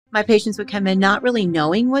my patients would come in not really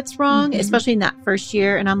knowing what's wrong, especially in that first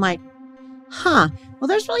year. And I'm like, well,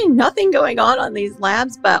 there's really nothing going on these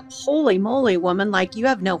labs, but holy moly, woman, like you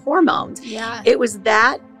have no hormones. Yeah. It was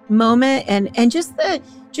that moment. And just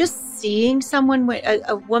seeing someone,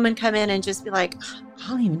 a woman come in and just be like, I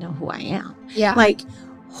don't even know who I am. Yeah. Like,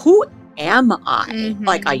 who am I?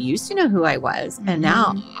 Like, I used to know who I was, and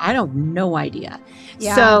now I don't no idea.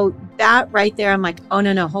 Yeah. So that right there, I'm like, oh,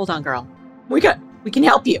 no, hold on, girl. We can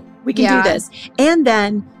help you. We can do this. And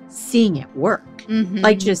then seeing it work,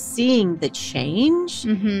 like just seeing the change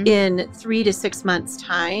in 3 to 6 months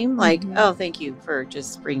time. Like, oh, thank you for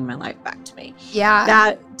just bringing my life back to me. Yeah.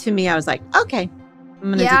 That to me, I was like, okay,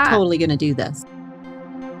 I'm totally going to do this.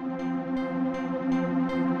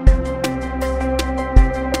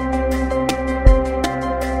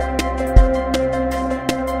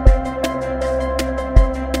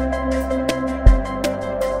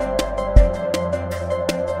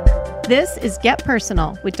 This is Get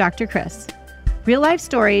Personal with Dr. Chris. Real life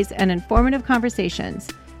stories and informative conversations,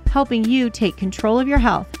 helping you take control of your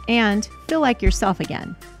health and feel like yourself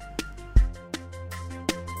again.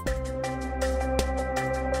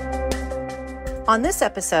 On this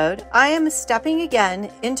episode, I am stepping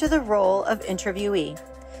again into the role of interviewee.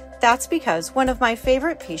 That's because one of my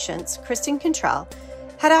favorite patients, Kristen Cantrell,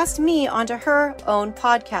 had asked me onto her own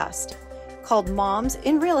podcast called Moms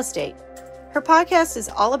in Real Estate. Her podcast is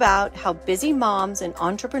all about how busy moms and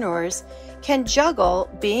entrepreneurs can juggle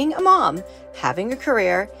being a mom, having a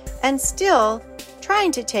career, and still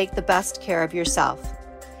trying to take the best care of yourself.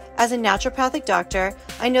 As a naturopathic doctor,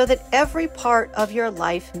 I know that every part of your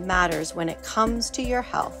life matters when it comes to your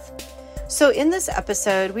health. So in this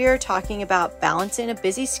episode, we are talking about balancing a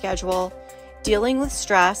busy schedule, dealing with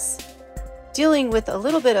stress, dealing with a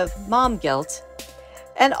little bit of mom guilt,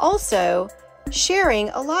 and also sharing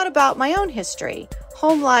a lot about my own history,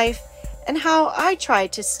 home life, and how I try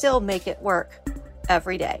to still make it work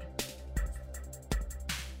every day.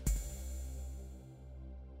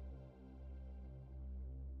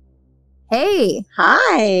 Hey.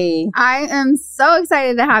 Hi. I am so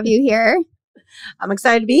excited to have you here. I'm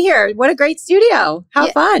excited to be here. What a great studio. How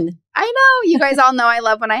fun. I know. You guys all know I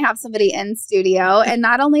love when I have somebody in studio. And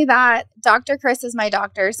not only that, Dr. Chris is my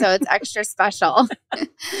doctor, so it's extra special.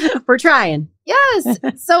 We're trying. Yes.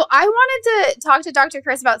 So I wanted to talk to Dr.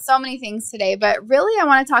 Chris about so many things today, but really I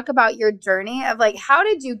want to talk about your journey of like, how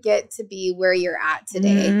did you get to be where you're at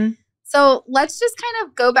today? So let's just kind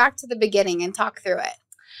of go back to the beginning and talk through it.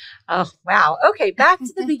 Oh, wow. Okay, back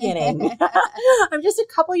to the beginning. I'm just a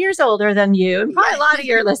couple years older than you and probably a lot of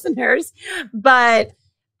your listeners. But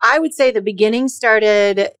I would say the beginning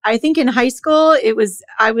started, I think in high school, it was,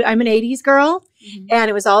 I'm an 80s girl, and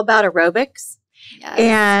it was all about aerobics. Yes.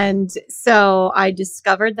 And so I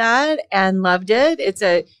discovered that and loved it. It's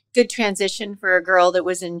a good transition for a girl that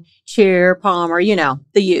was in cheer, pom, or, the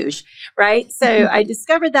huge, right? So I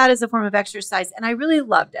discovered that as a form of exercise, and I really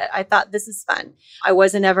loved it. I thought, this is fun. I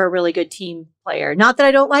wasn't ever a really good team player. Not that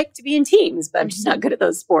I don't like to be in teams, but I'm just not good at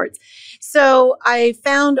those sports. So I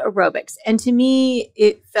found aerobics, and to me,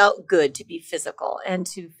 it felt good to be physical and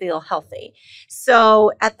to feel healthy.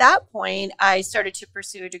 So at that point, I started to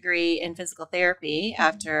pursue a degree in physical therapy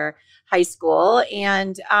after high school,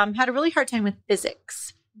 and had a really hard time with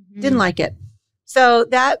physics. Didn't like it. So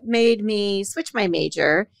that made me switch my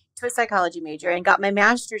major to a psychology major and got my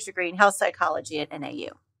master's degree in health psychology at NAU.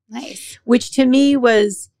 Nice. Which to me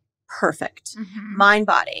was perfect. Mind,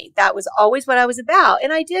 body. That was always what I was about.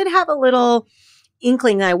 And I did have a little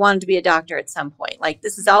inkling that I wanted to be a doctor at some point. Like,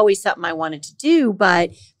 this is always something I wanted to do.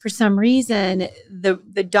 But for some reason,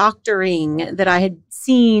 the doctoring that I had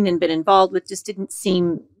seen and been involved with just didn't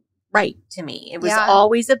seem right to me. It was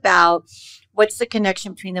always about, what's the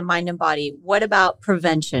connection between the mind and body? What about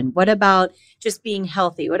prevention? What about just being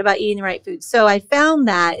healthy? What about eating the right food? So I found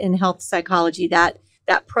that in health psychology, that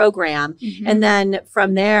program. And then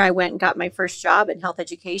from there, I went and got my first job in health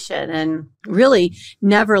education and really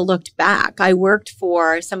never looked back. I worked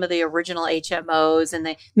for some of the original HMOs, and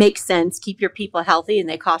they make sense, keep your people healthy, and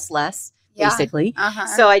they cost less, basically.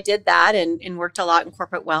 So I did that and worked a lot in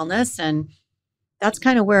corporate wellness, and that's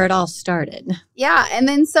kind of where it all started. Yeah. And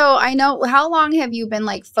then, so I know, how long have you been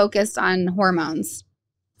like focused on hormones?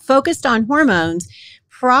 Focused on hormones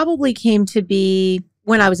probably came to be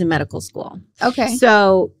when I was in medical school. Okay.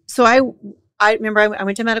 So I remember I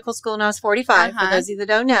went to medical school when I was 45. For those of you that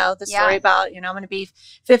don't know, the story about, I'm going to be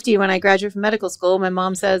 50 when I graduate from medical school. My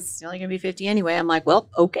mom says, you're only going to be 50 anyway. I'm like, well,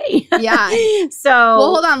 okay. Yeah. So,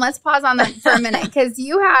 well, hold on. Let's pause on that for a minute. Because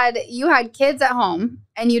you had kids at home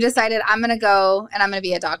and you decided, I'm going to go and I'm going to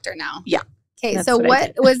be a doctor now. Yeah. Okay. So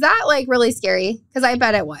what was that like really scary? Because I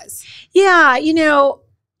bet it was. Yeah.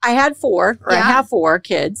 I had I have 4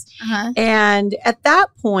 kids. And at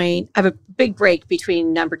that point, I have a big break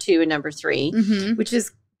between number 2 and number 3, which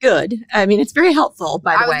is good. I mean, it's very helpful,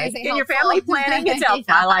 by the way. In your family planning, it's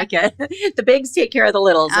helpful. I like it. The bigs take care of the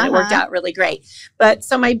littles, and it worked out really great. But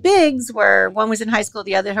so my bigs were, one was in high school,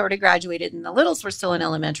 the other had already graduated, and the littles were still in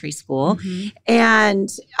elementary school. And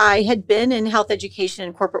I had been in health education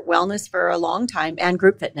and corporate wellness for a long time and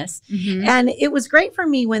group fitness. And it was great for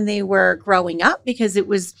me when they were growing up because it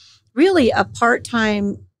was really a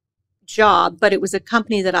part-time job, but it was a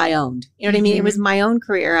company that I owned. You know what I mean? It was my own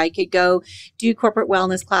career. I could go do corporate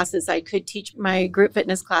wellness classes. I could teach my group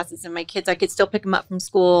fitness classes, and my kids, I could still pick them up from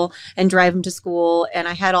school and drive them to school. And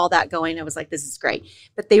I had all that going. I was like, this is great.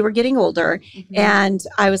 But they were getting older. And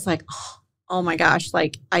I was like, oh my gosh,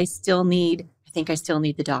 like I think I still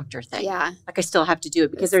need the doctor thing. Yeah. Like I still have to do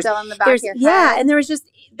it because there's still in the back of your head. Yeah. And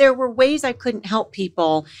there were ways I couldn't help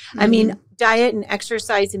people. I mean, diet and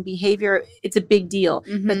exercise and behavior, it's a big deal,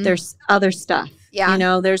 but there's other stuff.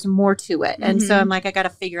 Yeah. There's more to it. And so I'm like, I got to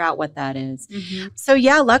figure out what that is. So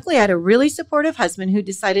yeah, luckily I had a really supportive husband who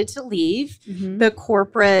decided to leave the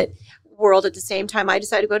corporate world at the same time. I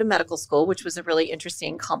decided to go to medical school, which was a really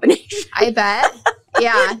interesting combination. I bet.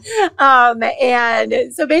 Yeah.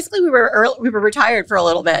 And so basically we were retired for a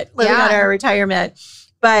little bit, living on our retirement,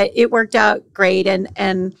 but it worked out great.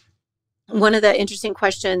 And one of the interesting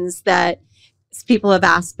questions that people have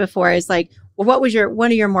asked before is like, well, what was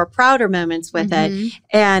one of your more prouder moments with it?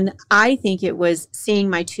 And I think it was seeing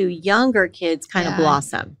my 2 younger kids kind of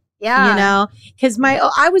blossom. Yeah. Because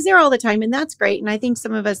I was there all the time, and that's great. And I think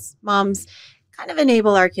some of us moms kind of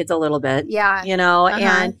enable our kids a little bit. Yeah.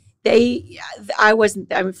 And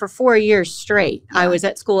for 4 years straight, I was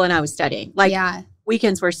at school and I was studying. Like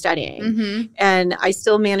weekends we're studying. And I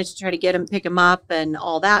still managed to try to pick them up and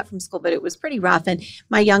all that from school, but it was pretty rough. And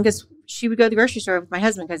my youngest, she would go to the grocery store with my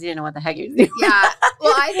husband because he didn't know what the heck he was doing. Yeah.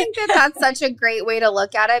 Well, I think that's such a great way to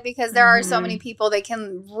look at it because there are so many people that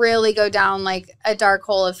can really go down like a dark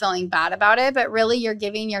hole of feeling bad about it. But really you're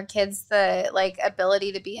giving your kids the like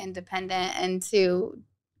ability to be independent and to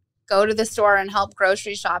go to the store and help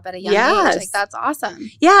grocery shop at a young age. Like that's awesome.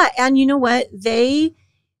 Yeah. And you know what? They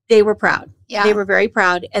were proud. Yeah. They were very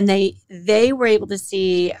proud. And they were able to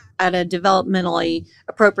see at a developmentally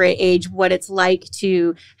appropriate age what it's like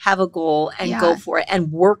to have a goal and go for it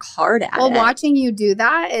and work hard at it. Well, watching you do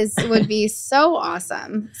that would be so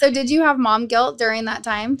awesome. So did you have mom guilt during that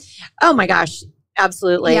time? Oh my gosh.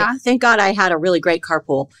 Absolutely. Yeah. Thank God I had a really great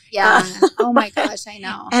carpool. Yeah. Oh my gosh. I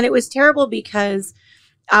know. And it was terrible because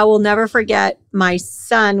I will never forget my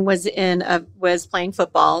son was playing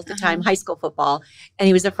football at the time, high school football, and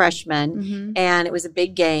he was a freshman and it was a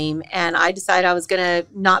big game. And I decided I was going to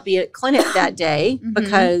not be at clinic that day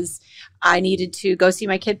because I needed to go see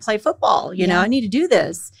my kid play football. I need to do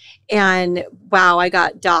this. And wow, I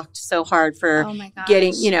got docked so hard for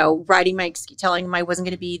getting, writing my excuse, telling him I wasn't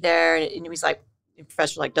going to be there. And he was like, the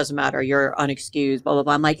professor doesn't matter. You're unexcused, blah, blah,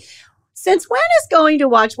 blah. I'm like, since when is going to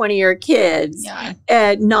watch one of your kids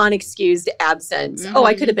non-excused absence? Oh,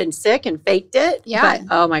 I could have been sick and faked it. Yeah. But,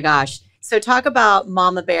 oh my gosh. So talk about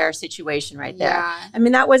mama bear situation right there. Yeah. I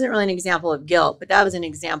mean, that wasn't really an example of guilt, but that was an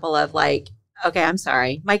example of like, okay, I'm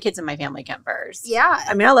sorry. My kids and my family come first. Yeah.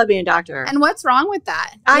 I mean, I love being a doctor. And what's wrong with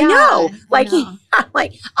that? I know.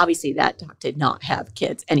 Obviously that doc did not have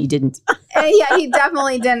kids and he didn't. Yeah, he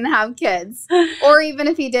definitely didn't have kids. Or even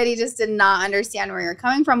if he did, he just did not understand where you're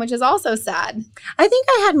coming from, which is also sad. I think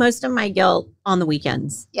I had most of my guilt on the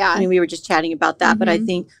weekends. Yeah. I mean, we were just chatting about that, but I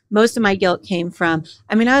think most of my guilt came from,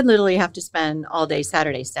 I'd literally have to spend all day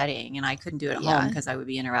Saturday studying and I couldn't do it at home because I would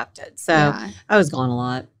be interrupted. So I was gone a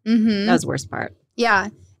lot. That was the worst part. Yeah.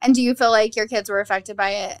 And do you feel like your kids were affected by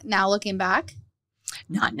it now looking back?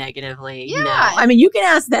 Not negatively. Yeah. No. I mean, you can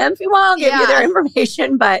ask them if you want. I'll give you their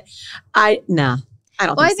information, but I don't think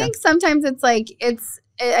so. Well, I think sometimes it's like,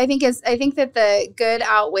 I think that the good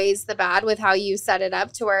outweighs the bad with how you set it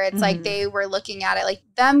up to where it's like they were looking at it like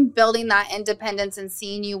them building that independence and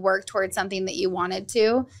seeing you work towards something that you wanted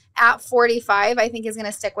to at 45, I think is going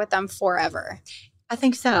to stick with them forever. I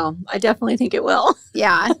think so. I definitely think it will.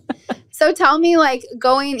 Yeah. So tell me, like,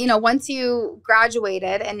 going, once you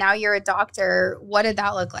graduated and now you're a doctor, what did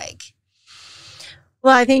that look like?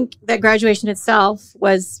 Well, I think that graduation itself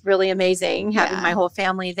was really amazing, having my whole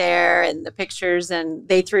family there and the pictures. And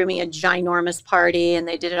they threw me a ginormous party and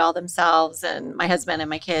they did it all themselves and my husband and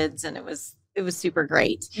my kids. And it was super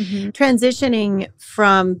great. Transitioning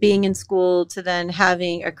from being in school to then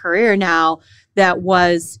having a career now that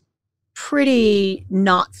was pretty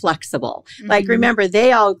not flexible. Like, remember,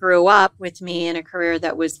 they all grew up with me in a career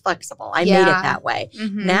that was flexible. I made it that way.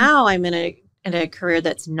 Now I'm in a career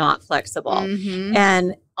that's not flexible.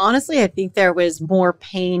 And honestly, I think there was more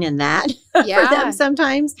pain in that for them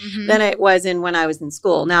sometimes than it was in when I was in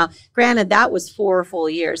school. Now, granted, that was 4 full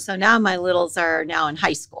years. So now my littles are now in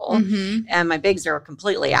high school and my bigs are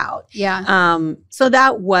completely out. So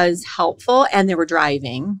that was helpful. And they were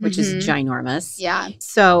driving, which is ginormous.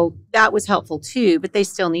 So that was helpful too, but they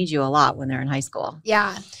still need you a lot when they're in high school.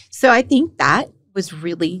 So I think that was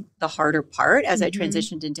really the harder part as I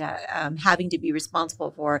transitioned into having to be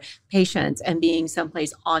responsible for patients and being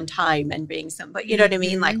someplace on time and being somebody, you know what I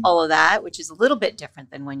mean? Like all of that, which is a little bit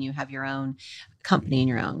different than when you have your own company and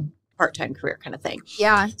your own part-time career kind of thing.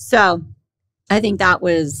 So I think that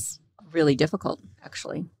was really difficult,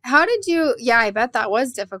 actually. How did you, I bet that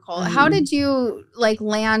was difficult. How did you like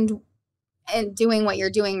land and doing what you're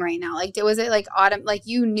doing right now? Like, was it like like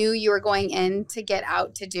you knew you were going in to get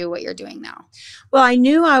out to do what you're doing now? Well, I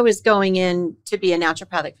knew I was going in to be a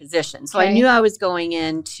naturopathic physician. So I knew I was going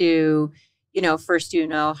in to, first do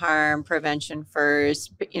no harm, prevention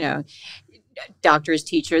first, doctor's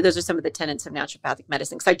teacher. Those are some of the tenets of naturopathic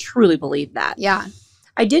medicine because I truly believe that.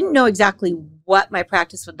 I didn't know exactly what my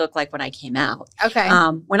practice would look like when I came out.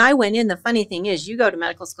 When I went in, the funny thing is you go to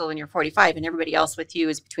medical school when you're 45 and everybody else with you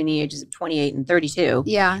is between the ages of 28 and 32.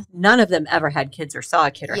 None of them ever had kids or saw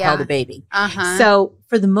a kid or held a baby. So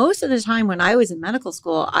for the most of the time when I was in medical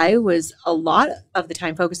school, I was a lot of the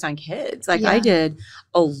time focused on kids. Like I did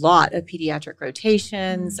a lot of pediatric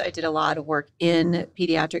rotations. I did a lot of work in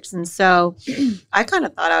pediatrics. And so I kind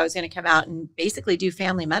of thought I was going to come out and basically do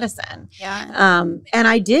family medicine. And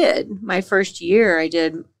I did. My first year, I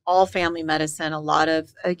did all family medicine, a lot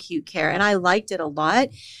of acute care, and I liked it a lot.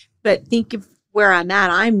 But think of where I'm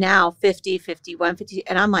at. I'm now 50, 51, 50,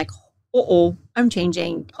 and I'm like, I'm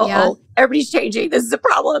changing. Everybody's changing. This is a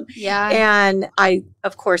problem. And I,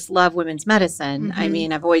 of course, love women's medicine. I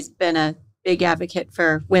mean, I've always been a big advocate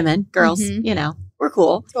for women, girls, we're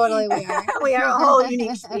cool. Totally we are. We are a whole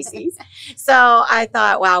unique species. So I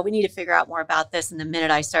thought, wow, we need to figure out more about this. And the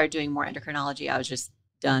minute I started doing more endocrinology, I was just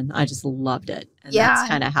done. I just loved it. And that's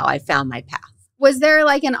kind of how I found my path. Was there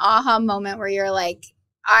like an aha moment where you're like,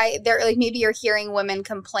 maybe you're hearing women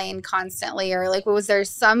complain constantly, or like, was there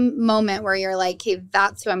some moment where you're like, hey,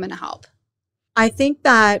 that's who I'm going to help? I think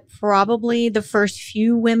that probably the first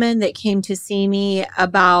few women that came to see me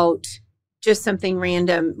about just something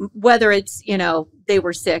random, whether it's, they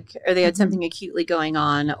were sick or they had something acutely going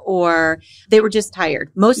on or they were just tired.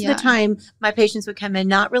 Most of the time, my patients would come in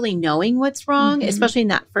not really knowing what's wrong, especially in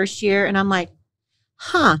that first year. And I'm like,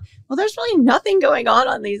 well, there's really nothing going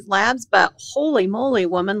on these labs, but holy moly,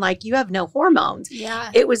 woman, like you have no hormones.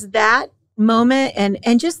 It was that moment.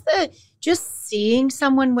 And just seeing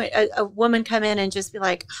someone, a woman come in and just be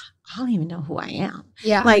like, I don't even know who I am.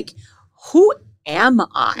 Like, who am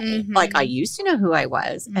I? Like I used to know who I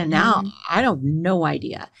was and now I don't no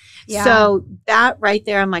idea. So that right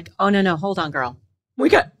there, I'm like, oh no, hold on, girl. We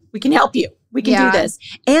can help you. We can do this.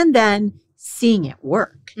 And then seeing it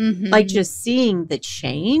work, like just seeing the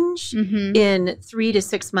change in 3 to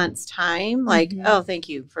 6 months time. Like, oh, thank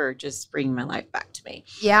you for just bringing my life back to me.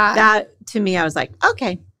 That to me, I was like,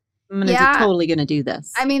 okay, I'm totally going to do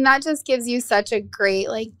this. I mean, that just gives you such a great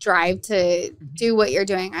like drive to do what you're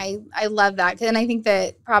doing. I love that. And I think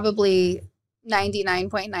that probably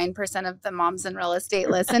 99.9% of the moms in real estate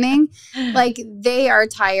listening, like they are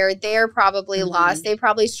tired. They are probably lost. They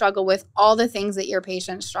probably struggle with all the things that your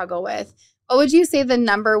patients struggle with. What would you say the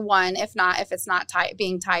number one, if it's not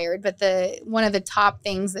being tired, but one of the top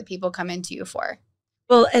things that people come into you for?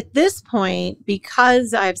 Well, at this point,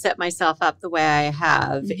 because I've set myself up the way I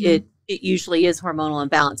have, it usually is hormonal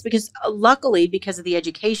imbalance because luckily, because of the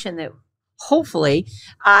education that hopefully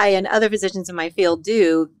I and other physicians in my field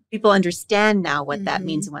do, people understand now what that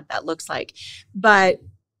means and what that looks like. But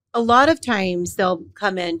a lot of times they'll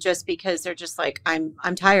come in just because they're just like, I'm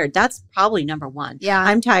tired. That's probably number one.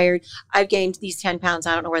 I'm tired. I've gained these 10 pounds.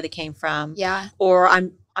 I don't know where they came from. Or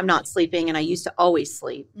I'm not sleeping and I used to always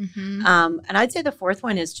sleep. And I'd say the fourth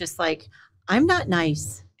one is just like, I'm not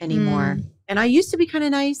nice anymore. And I used to be kind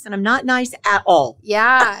of nice and I'm not nice at all.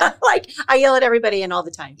 Like I yell at everybody and all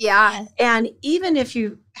the time. And even if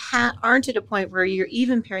you aren't at a point where you're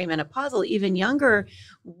even perimenopausal, even younger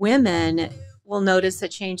women will notice a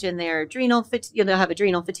change in their adrenal fatigue. They'll have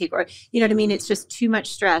adrenal fatigue or, you know what I mean? It's just too much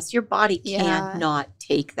stress. Your body can't not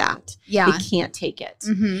take that. It can't take it.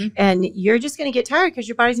 And you're just going to get tired because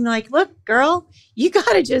your body's going to be like, look, girl, you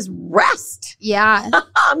got to just rest.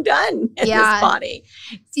 I'm done in this body.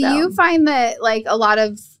 Do you find that like a lot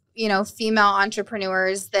of female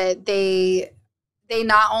entrepreneurs that they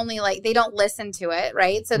not only they don't listen to it,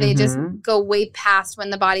 right? So they just go way past when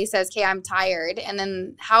the body says, okay, I'm tired. And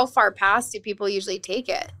then how far past do people usually take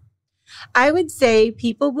it? I would say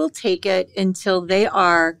people will take it until they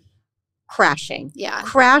are crashing. Yeah.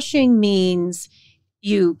 Crashing means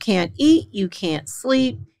you can't eat, you can't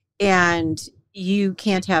sleep, and you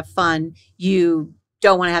can't have fun. You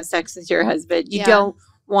don't want to have sex with your husband. You don't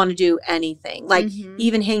want to do anything.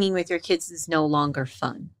 Even hanging with your kids is no longer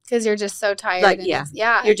fun. Because you're just so tired.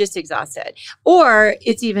 You're just exhausted. Or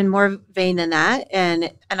it's even more vain than that.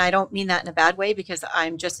 And I don't mean that in a bad way, because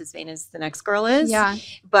I'm just as vain as the next girl is. Yeah.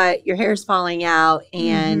 But your hair's falling out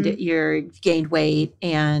and you're gained weight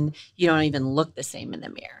and you don't even look the same in the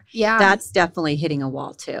mirror. Yeah. That's definitely hitting a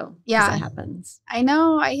wall too. Yeah. That happens. I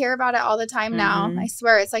know. I hear about it all the time now. I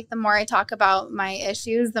swear. It's like the more I talk about my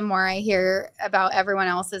issues, the more I hear about everyone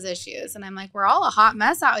else's issues. And I'm like, we're all a hot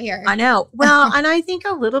mess out here. I know. Well, and I think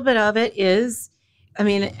a little bit of it is,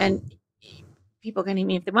 and people can hate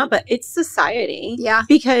me if they want, but it's society. Yeah.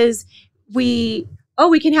 Because we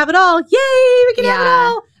can have it all. Yay, we can have it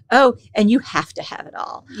all. Oh, and you have to have it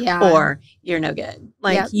all. Yeah. Or you're no good.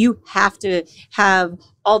 You have to have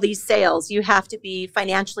all these sales. You have to be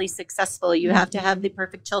financially successful. You have to have the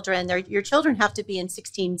perfect children. Your children have to be in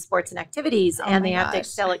 16 sports and activities, and they have to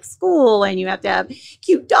excel at school, and you have to have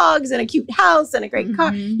cute dogs and a cute house and a great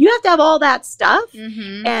car. You have to have all that stuff.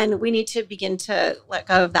 And we need to begin to let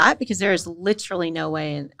go of that, because there is literally no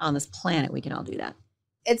way on this planet we can all do that.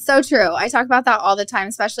 It's so true. I talk about that all the time,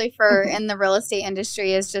 especially for in the real estate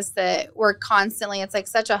industry, is just that we're constantly, it's like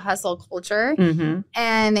such a hustle culture.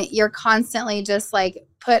 And you're constantly just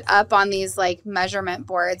put up on these measurement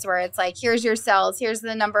boards where it's here's your sales, here's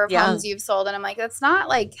the number of homes you've sold. And I'm like, that's not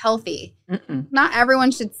healthy. Not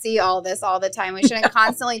everyone should see all this all the time. We shouldn't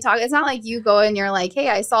constantly talk. It's not like you go and you're like, hey,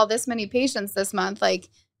 I saw this many patients this month.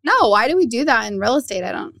 No, why do we do that in real estate?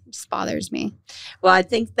 It just bothers me. Well, I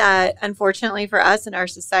think that unfortunately for us in our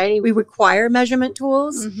society, we require measurement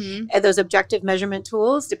tools, and those objective measurement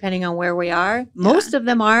tools, depending on where we are. Most of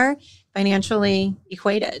them are financially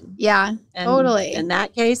equated. Yeah, and totally. In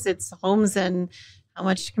that case, it's homes and how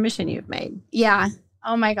much commission you've made. Yeah.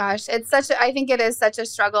 Oh my gosh. I think it is such a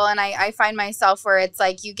struggle. And I find myself where it's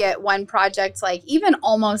you get one project, even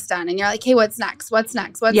almost done. And you're like, hey, what's next? What's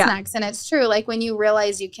next? What's next? And it's true. When you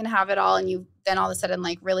realize you can have it all and you then all of a sudden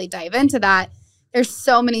really dive into that, there's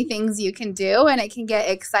so many things you can do, and it can get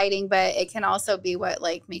exciting, but it can also be what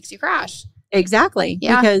makes you crash. Exactly.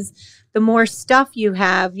 Yeah. Because the more stuff you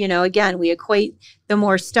have, again, we equate the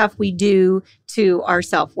more stuff we do to our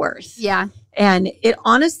self-worth. Yeah. And it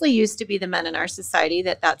honestly used to be the men in our society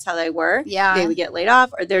that's how they were. Yeah. They would get laid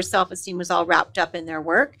off, or their self-esteem was all wrapped up in their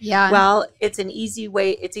work. Yeah. Well, it's an easy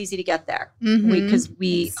way. It's easy to get there because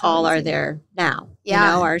we all are there now.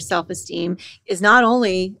 Yeah. Our self-esteem is not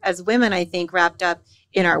only as women, I think, wrapped up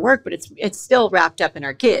in our work, but it's still wrapped up in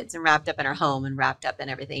our kids and wrapped up in our home and wrapped up in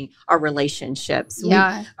everything, our relationships.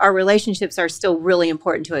 Yeah. Our relationships are still really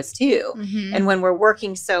important to us too. And when we're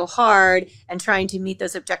working so hard and trying to meet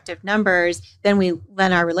those objective numbers,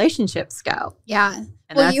 then our relationships go. Yeah.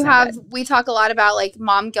 And well, we talk a lot about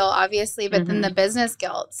mom guilt, obviously, but then the business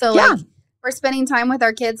guilt. So we're spending time with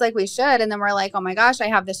our kids like we should. And then we're like, oh my gosh, I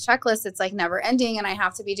have this checklist. It's never ending. And I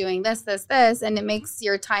have to be doing this, this, this. And it makes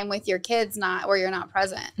your time with your kids where you're not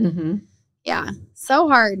present. Yeah. So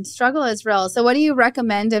hard. Struggle is real. So what do you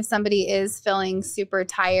recommend if somebody is feeling super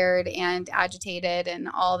tired and agitated and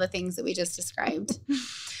all the things that we just described?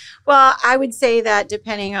 Well, I would say that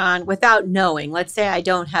depending on, without knowing, let's say I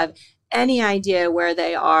don't have any idea where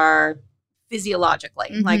they are physiologically.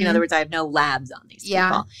 In other words, I have no labs on these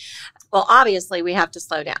people. Well, obviously we have to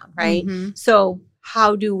slow down, right? So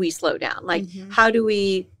how do we slow down? How do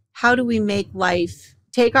we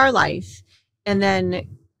take our life and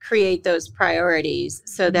then create those priorities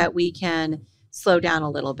so that we can slow down a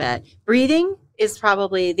little bit? Breathing is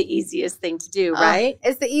probably the easiest thing to do, right?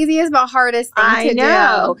 It's the easiest but hardest thing to do. I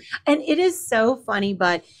know. And it is so funny,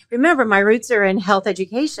 but remember, my roots are in health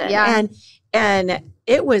education. Yeah. And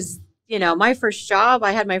it was, my first job,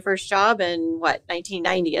 I had my first job in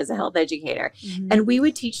 1990 as a health educator. And we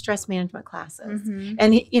would teach stress management classes.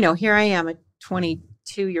 And, here I am, a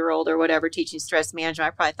 22-year-old or whatever, teaching stress management.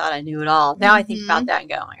 I probably thought I knew it all. Now I think about that and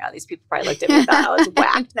go, oh my God, these people probably looked at me and thought I was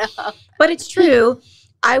whacked. But it's true.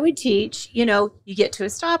 I would teach, you get to a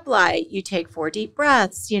stoplight, you take 4 deep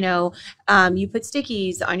breaths, you put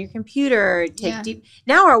stickies on your computer, take deep.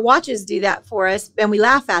 Now our watches do that for us and we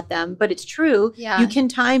laugh at them, but it's true. Yeah. You can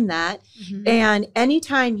time that. Mm-hmm. And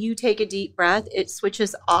anytime you take a deep breath, it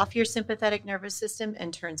switches off your sympathetic nervous system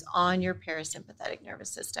and turns on your parasympathetic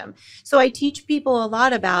nervous system. So I teach people a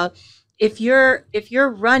lot about if you're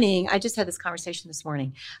running, I just had this conversation this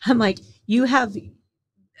morning. I'm like, you have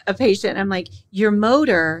a patient, I'm like, your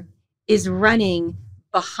motor is running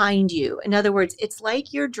behind you. In other words, it's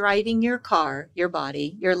like you're driving your car, your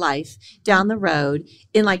body, your life down the road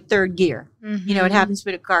in like third gear. Mm-hmm. It happens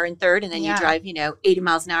with a car in third and then you drive, 80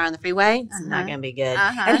 miles an hour on the freeway. It's not going to be good.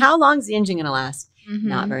 And how long is the engine going to last? Mm-hmm.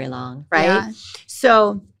 Not very long, right? Yeah.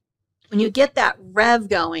 So when you get that rev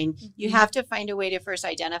going, you have to find a way to first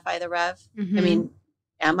identify the rev. Mm-hmm. I mean,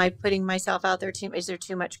 am I putting myself out there is there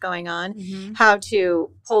too much going on? Mm-hmm. How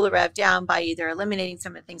to pull the rev down by either eliminating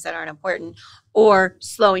some of the things that aren't important or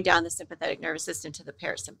slowing down the sympathetic nervous system to the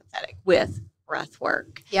parasympathetic with breath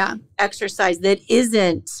work. Yeah. Exercise that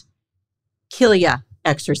isn't kill ya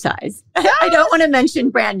exercise. I don't want to mention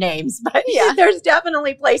brand names, but there's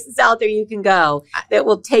definitely places out there you can go that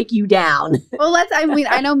will take you down. Well,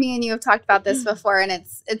 I know me and you have talked about this before, and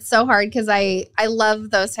it's so hard because I love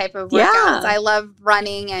those type of workouts. Yeah. I love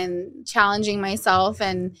running and challenging myself,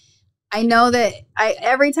 and I know that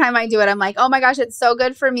every time I do it, I'm like, oh my gosh, it's so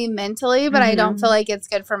good for me mentally, but I don't feel like it's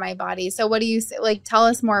good for my body. So what do you say? Like, tell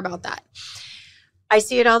us more about that. I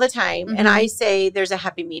see it all the time. Mm-hmm. And I say there's a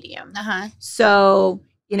happy medium. Uh-huh. So,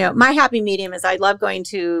 my happy medium is I love going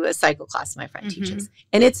to a cycle class my friend teaches.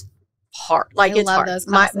 And it's hard. Like, it's hard. Those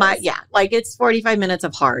classes. Like it's 45 minutes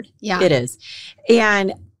of hard. Yeah. It is.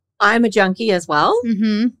 And I'm a junkie as well.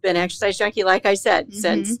 Mm-hmm. Been an exercise junkie, like I said,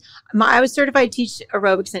 since I was certified to teach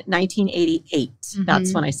aerobics in 1988. Mm-hmm.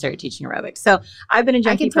 That's when I started teaching aerobics. So I've been a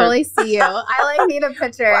junkie. I can totally see you. I need a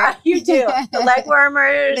picture. Wow, you do. The leg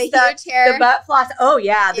warmers, the huge hair, the butt floss. Oh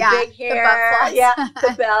yeah, the big hair. The butt floss.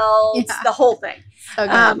 The belts, the whole thing. So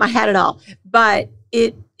I had it all. But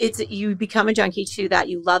it's you become a junkie to that.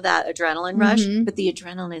 You love that adrenaline rush, but the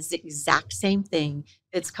adrenaline is the exact same thing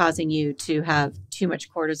that's causing you to have too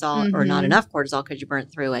much cortisol or not enough cortisol because you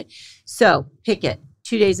burnt through it. So pick it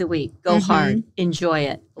 2 days a week, go hard, enjoy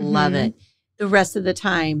it, love it. The rest of the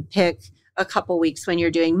time, pick a couple weeks when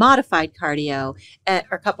you're doing modified cardio or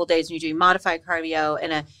a couple days when you're doing modified cardio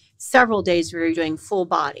and several days where you're doing full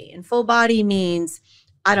body. And full body means,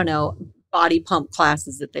 I don't know, body pump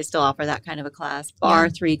classes that they still offer that kind of a class, bar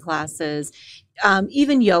 3 classes,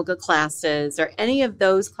 even yoga classes or any of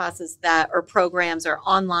those classes that or programs are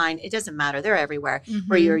online. It doesn't matter. They're everywhere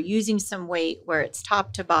where you're using some weight, where it's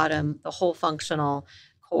top to bottom, the whole functional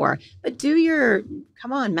core. But do your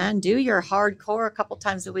hardcore a couple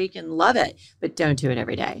times a week and love it, but don't do it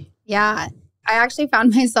every day. Yeah. I actually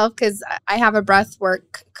found myself because I have a breath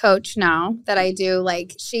work coach now that I do.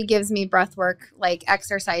 Like, she gives me breath work, like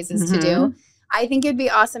exercises to do. I think it'd be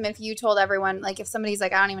awesome if you told everyone, like, if somebody's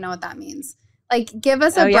like, I don't even know what that means. Like, give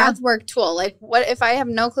us a breath work tool. Like, what if I have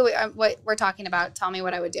no clue what we're talking about? Tell me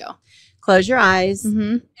what I would do. Close your eyes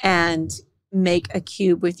and make a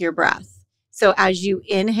cube with your breath. So as you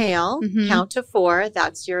inhale, count to 4.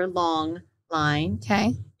 That's your long line.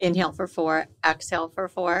 Okay. Inhale for 4. Exhale for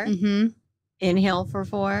 4. Inhale for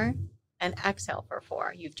 4 and exhale for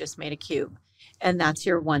 4. You've just made a cube. And that's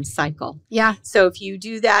your one cycle. Yeah. So if you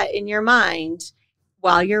do that in your mind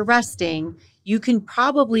while you're resting, you can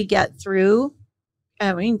probably get through,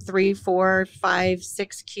 3, 4, 5,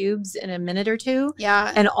 6 cubes in a minute or two.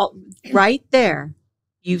 Yeah. And right there,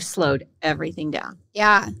 you've slowed everything down.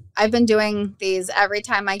 Yeah. I've been doing these every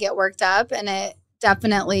time I get worked up, and it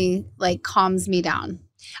definitely like calms me down.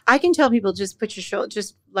 I can tell people just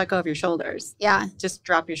just let go of your shoulders. Yeah. Just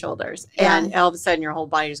drop your shoulders. Yeah. And all of a sudden your whole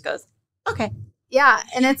body just goes, okay. Yeah.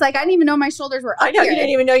 And it's like, I didn't even know my shoulders were up I know, here. You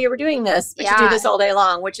didn't even know you were doing this. But you do this all day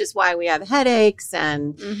long, which is why we have headaches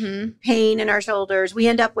and pain in our shoulders. We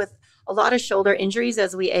end up with a lot of shoulder injuries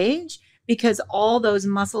as we age because all those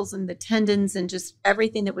muscles and the tendons and just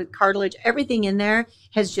everything that with cartilage, everything in there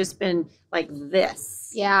has just been like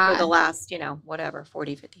this. Yeah. For the last,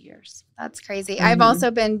 40, 50 years. That's crazy. I've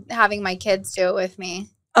also been having my kids do it with me.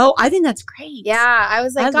 Oh, I think that's great. Yeah. I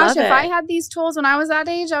was like, gosh, if I had these tools when I was that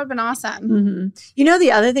age, that would have been awesome.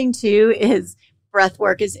 The other thing too is breath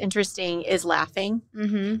work is interesting is laughing.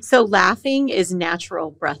 So laughing is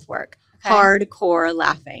natural breath work. Okay. Hardcore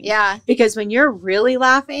laughing. Yeah. Because when you're really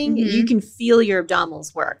laughing, you can feel your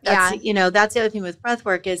abdominals work. That's, that's the other thing with breath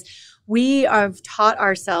work is we have taught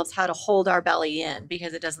ourselves how to hold our belly in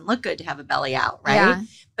because it doesn't look good to have a belly out, right? Yeah.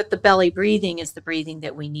 But the belly breathing is the breathing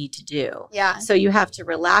that we need to do. Yeah. So you have to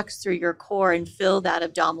relax through your core and feel that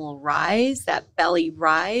abdominal rise, that belly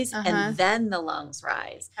rise, and then the lungs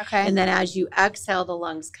rise. Okay. And then as you exhale, the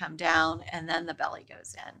lungs come down and then the belly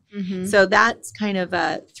goes in. Mm-hmm. So that's kind of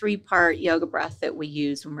a 3-part yoga breath that we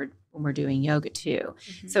use when we're doing yoga too.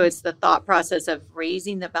 Mm-hmm. So it's the thought process of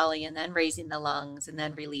raising the belly and then raising the lungs and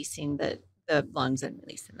then releasing the lungs and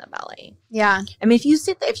releasing the belly. Yeah. I mean,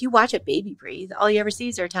 if you watch a baby breathe, all you ever see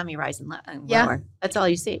is their tummy rise and lower. That's all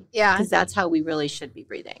you see. Yeah. Because that's how we really should be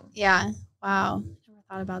breathing. Yeah. Wow. Never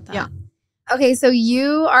thought about that. Yeah. Okay. So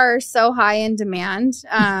you are so high in demand.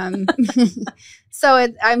 So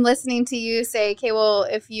I'm listening to you say, okay, well,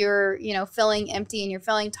 if you're, feeling empty and you're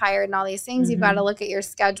feeling tired and all these things, you've got to look at your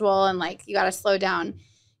schedule and you got to slow down.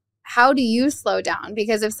 How do you slow down?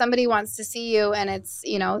 Because if somebody wants to see you and it's,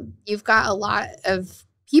 you've got a lot of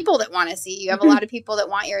people that want to see you, you have a lot of people that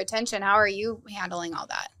want your attention. How are you handling all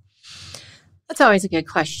that? That's always a good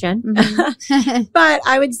question. Mm-hmm. But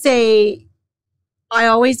I would say I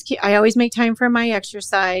always make time for my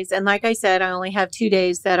exercise. And like I said, I only have 2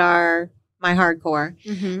 days that are my hardcore.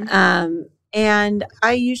 Mm-hmm. And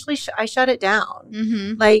I usually I shut it down.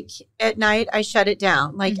 Mm-hmm. Like at night, I shut it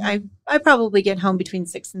down. Like I probably get home between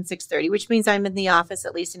 6 and 6:30, which means I'm in the office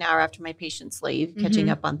at least an hour after my patients leave, catching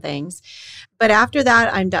up on things. But after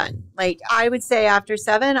that, I'm done. Like I would say after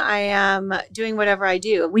 7, I am doing whatever I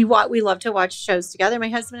do. We love to watch shows together, my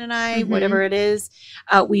husband and I, whatever it is.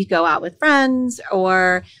 We go out with friends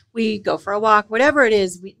or we go for a walk, whatever it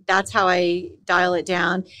is. That's how I dial it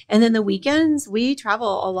down. And then the weekends, we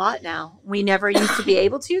travel a lot now. We never used to be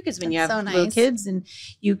able to because when you have little kids and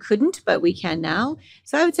you couldn't, but we can now.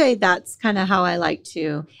 So I would say that's kind of how I like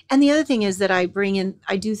to. And the other thing is that I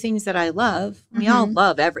do things that I love. We all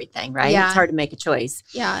love everything, right? Yeah. It's hard to make a choice.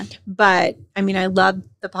 Yeah. But I mean, I love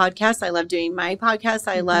the podcast. I love doing my podcast.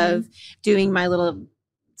 I love doing my little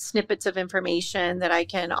snippets of information that I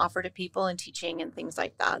can offer to people and teaching and things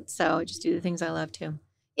like that. So I just do the things I love too.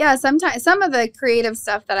 Yeah, sometimes some of the creative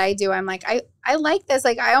stuff that I do, I'm like, I like this.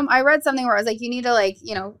 Like I read something where I was like, you need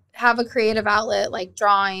to have a creative outlet like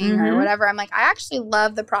drawing or whatever. I'm like, I actually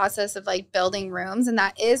love the process of building rooms, and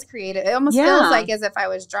that is creative. It almost feels like as if I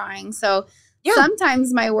was drawing. So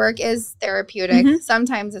sometimes my work is therapeutic.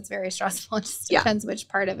 Sometimes it's very stressful. It just depends which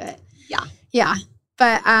part of it. Yeah. Yeah.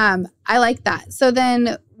 But I like that. So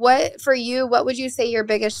then what would you say your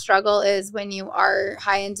biggest struggle is when you are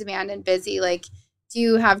high in demand and busy? Like, do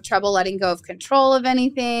you have trouble letting go of control of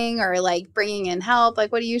anything or bringing in help?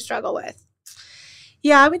 What do you struggle with?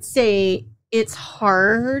 Yeah, I would say it's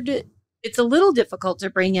hard. It's a little difficult to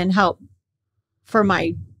bring in help for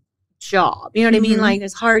my job. You know what I mean?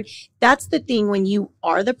 It's hard. That's the thing when you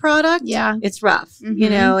are the product. Yeah. It's rough.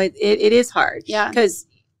 It is hard. Yeah. Because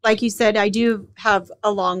like you said, I do have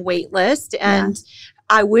a long wait list and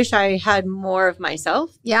I wish I had more of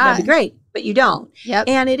myself. Yeah. That'd be great. But you don't. Yep.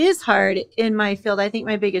 And it is hard in my field. I think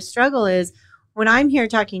my biggest struggle is when I'm here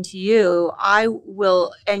talking to you, I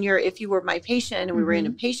will, and if you were my patient and we were in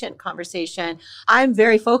a patient conversation, I'm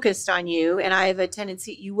very focused on you and I have a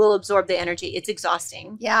tendency, you will absorb the energy. It's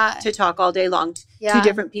exhausting to talk all day long to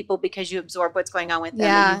different people because you absorb what's going on with them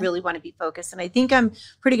and you really want to be focused. And I think I'm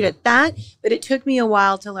pretty good at that, but it took me a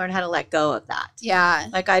while to learn how to let go of that. Yeah.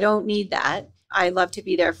 I don't need that. I love to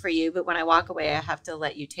be there for you, but when I walk away, I have to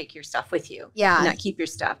let you take your stuff with you. Yeah. And not keep your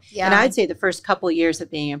stuff. Yeah. And I'd say the first couple of years of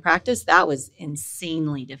being in practice, that was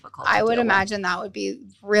insanely difficult. I would imagine that would be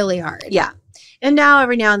really hard. Yeah. And now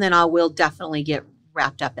every now and then I will definitely get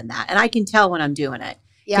wrapped up in that. And I can tell when I'm doing it.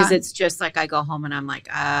 Because it's just I go home and I'm like,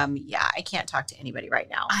 I can't talk to anybody right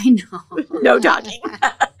now. I know. No talking.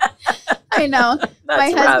 I know.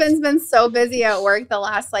 My husband's been so busy at work the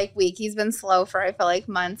last week. He's been slow for I feel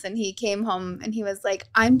months, and he came home and he was like,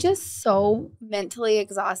 I'm just so mentally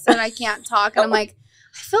exhausted. I can't talk. And I'm like,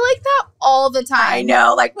 I feel like that all the time. I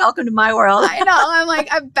know. Welcome to my world. I know. I'm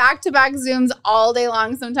I'm back-to-back Zooms all day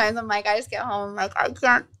long. Sometimes I'm I just get home. I'm I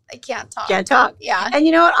can't talk. Can't talk. Yeah. And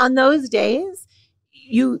you know what? On those days,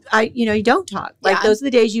 you don't talk. Those are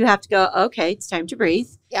the days you have to go, okay, it's time to breathe.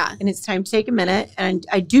 Yeah. And it's time to take a minute. And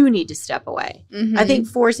I do need to step away. I think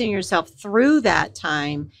forcing yourself through that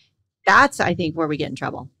time, that's, I think, where we get in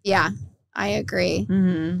trouble. Yeah, I agree.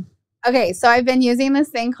 Okay, so I've been using this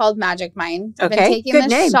thing called Magic Mind. I've been taking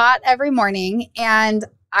this shot every morning, and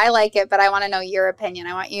I like it, but I want to know your opinion.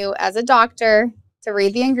 I want you, as a doctor, to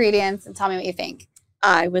read the ingredients and tell me what you think.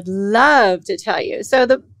 I would love to tell you. So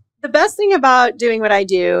the best thing about doing what I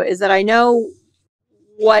do is that I know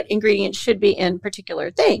what ingredients should be in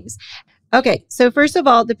particular things. Okay. So first of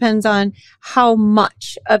all, it depends on how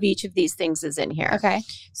much of each of these things is in here. Okay.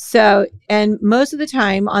 So, and most of the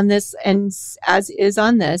time on this, and as is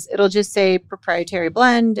on this, it'll just say proprietary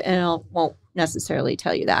blend and it won't necessarily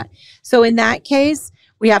tell you that. So in that case,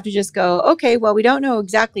 we have to just go, okay, well, we don't know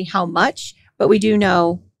exactly how much, but we do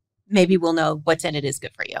know, maybe we'll know what's in it is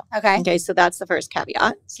good for you. Okay. Okay. So that's the first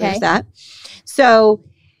caveat. So there's that. So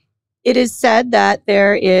it is said that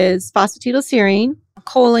there is phosphatidylserine,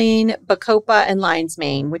 choline, bacopa, and lion's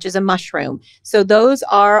mane, which is a mushroom. So those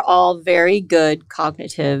are all very good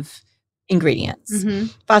cognitive ingredients.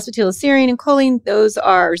 Phosphatidylserine and choline, those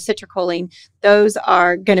are citrulline. Those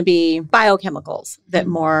are going to be biochemicals that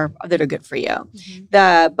are good for you.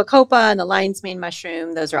 The bacopa and the lion's mane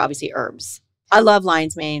mushroom, those are obviously herbs. I love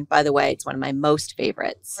lion's mane, by the way. It's one of my most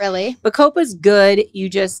favorites. Really? Bacopa's good. You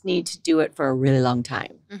just need to do it for a really long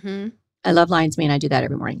time. I love lion's mane. I do that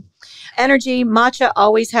every morning. Energy, matcha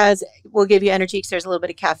always will give you energy because there's a little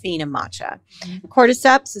bit of caffeine in matcha.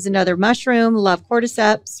 Cordyceps is another mushroom. Love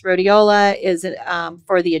cordyceps. Rhodiola is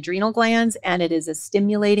for the adrenal glands, and it is a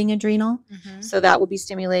stimulating adrenal. So that will be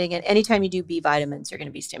stimulating. And anytime you do B vitamins, you're going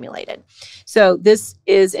to be stimulated. So this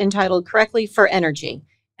is entitled correctly for energy.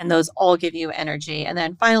 And those all give you energy. And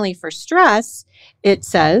then finally, for stress, it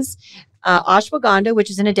says ashwagandha, which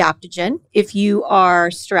is an adaptogen. If you are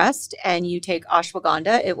stressed and you take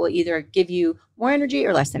ashwagandha, it will either give you more energy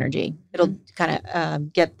or less energy. It'll kind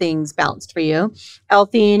of get things balanced for you.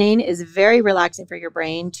 L-theanine is very relaxing for your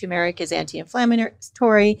brain. Turmeric is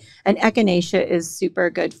anti-inflammatory. And echinacea is super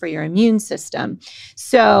good for your immune system.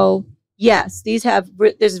 So yes,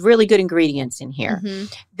 there's really good ingredients in here.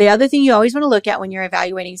 The other thing you always want to look at when you're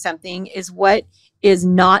evaluating something is what is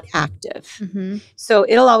not active. So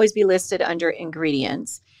it'll always be listed under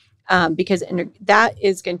ingredients because that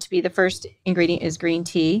is going to be the first ingredient is green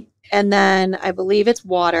tea. And then I believe it's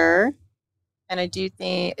water. And I do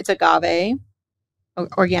think it's agave,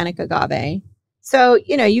 organic agave. So,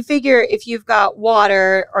 you figure if you've got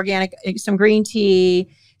water, organic, some green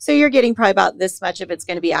tea, so you're getting probably about this much of it's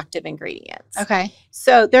going to be active ingredients. Okay.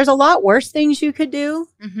 So there's a lot worse things you could do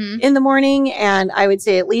in the morning. And I would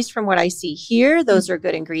say, at least from what I see here, those are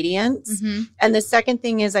good ingredients. And the second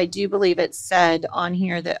thing is I do believe it said on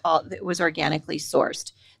here that it was organically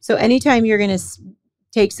sourced. So anytime you're going to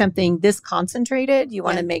take something this concentrated, you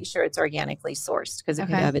want to make sure it's organically sourced because it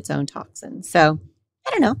could have its own toxins. So I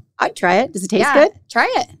don't know. I'd try it. Does it taste good?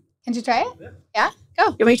 Try it. Can you try it? Yeah. Go. You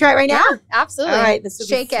want me to try it right now? Yeah, absolutely. All right.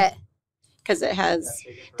 Shake it. Because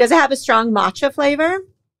does it have a strong matcha flavor?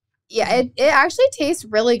 Yeah, it actually tastes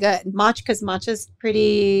really good. Because matcha's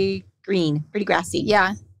pretty green, pretty grassy.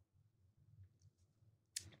 Yeah.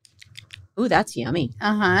 Ooh, that's yummy.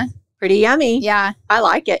 Pretty yummy. Yeah. I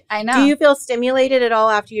like it. I know. Do you feel stimulated at all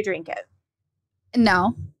after you drink it?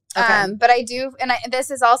 No. Okay. But I do. And this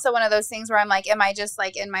is also one of those things where I'm like, am I just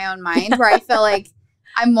like in my own mind where I feel like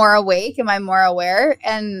I'm more awake? Am I more aware?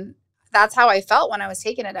 And that's how I felt when I was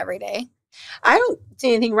taking it every day. I don't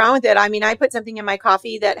see anything wrong with it. I mean, I put something in my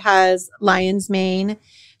coffee that has lion's mane,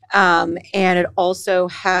 and it also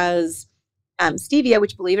has stevia,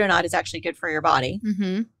 which, believe it or not, is actually good for your body.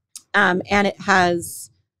 And it has,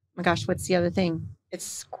 oh my gosh, what's the other thing?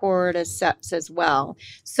 It's cordyceps as well.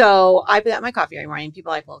 So I put that in my coffee every morning.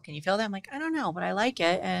 People are like, well, can you feel that? I'm like, I don't know, but I like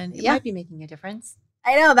it, and it might be making a difference.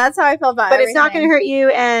 I know. That's how I feel about it. But it's not going to hurt you.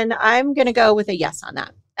 And I'm going to go with a yes on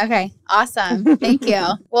that. Okay. Awesome. Thank you.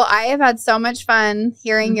 Well, I have had so much fun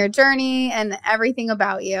hearing your journey and everything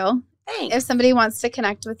about you. Thanks. If somebody wants to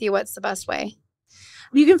connect with you, what's the best way?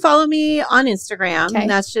 You can follow me on Instagram. And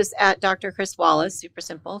that's just at Dr. Kris Wallace. Super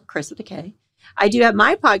simple. Kris with a K. I do have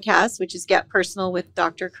my podcast, which is Get Personal with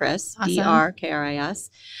Dr. Kris, awesome. DrKris.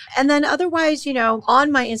 And then otherwise,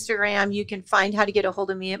 on my Instagram, you can find how to get a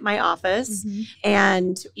hold of me at my office.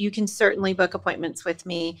 And you can certainly book appointments with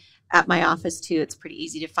me at my office too. It's pretty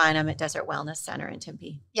easy to find them at Desert Wellness Center in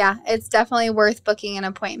Tempe. Yeah, it's definitely worth booking an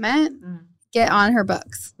appointment. Get on her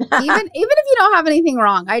books. Even if you don't have anything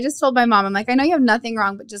wrong. I just told my mom, I'm like, I know you have nothing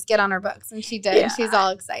wrong, but just get on her books. And she did. Yeah. She's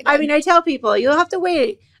all excited. I mean, I tell people, you'll have to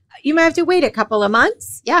wait. You might have to wait a couple of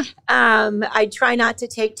months. Yeah. I try not to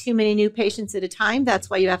take too many new patients at a time. That's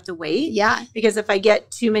why you have to wait. Yeah. Because if I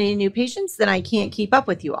get too many new patients, then I can't keep up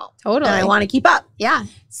with you all. Totally. And I want to keep up. Yeah.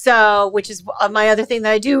 So, which is my other thing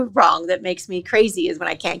that I do wrong that makes me crazy is when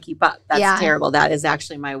I can't keep up. That's terrible. That is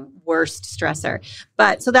actually my worst stressor.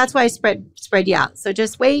 But so that's why I spread you out. So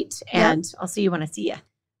just wait and I'll see you when I see you.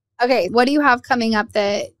 Okay. What do you have coming up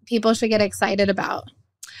that people should get excited about?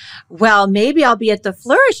 Well, maybe I'll be at the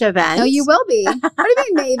Flourish event. No, you will be. What do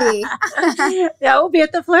you mean, maybe? Yeah, we'll be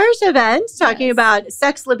at the Flourish event talking about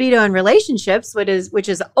sex, libido, and relationships, which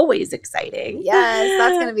is always exciting. Yes,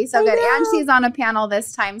 that's going to be so good. And she's on a panel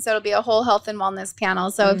this time, so it'll be a whole health and wellness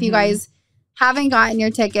panel. So if you guys haven't gotten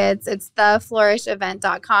your tickets, it's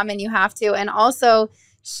theflourishevent.com, and you have to. And also,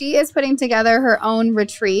 she is putting together her own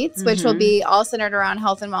retreats, which will be all centered around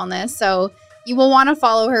health and wellness. So you will want to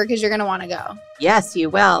follow her because you're going to want to go. Yes,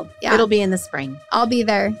 you will. Yeah. It'll be in the spring. I'll be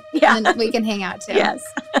there. Yeah. And then we can hang out too. Yes.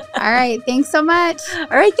 All right. Thanks so much. All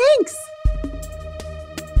right. Thanks.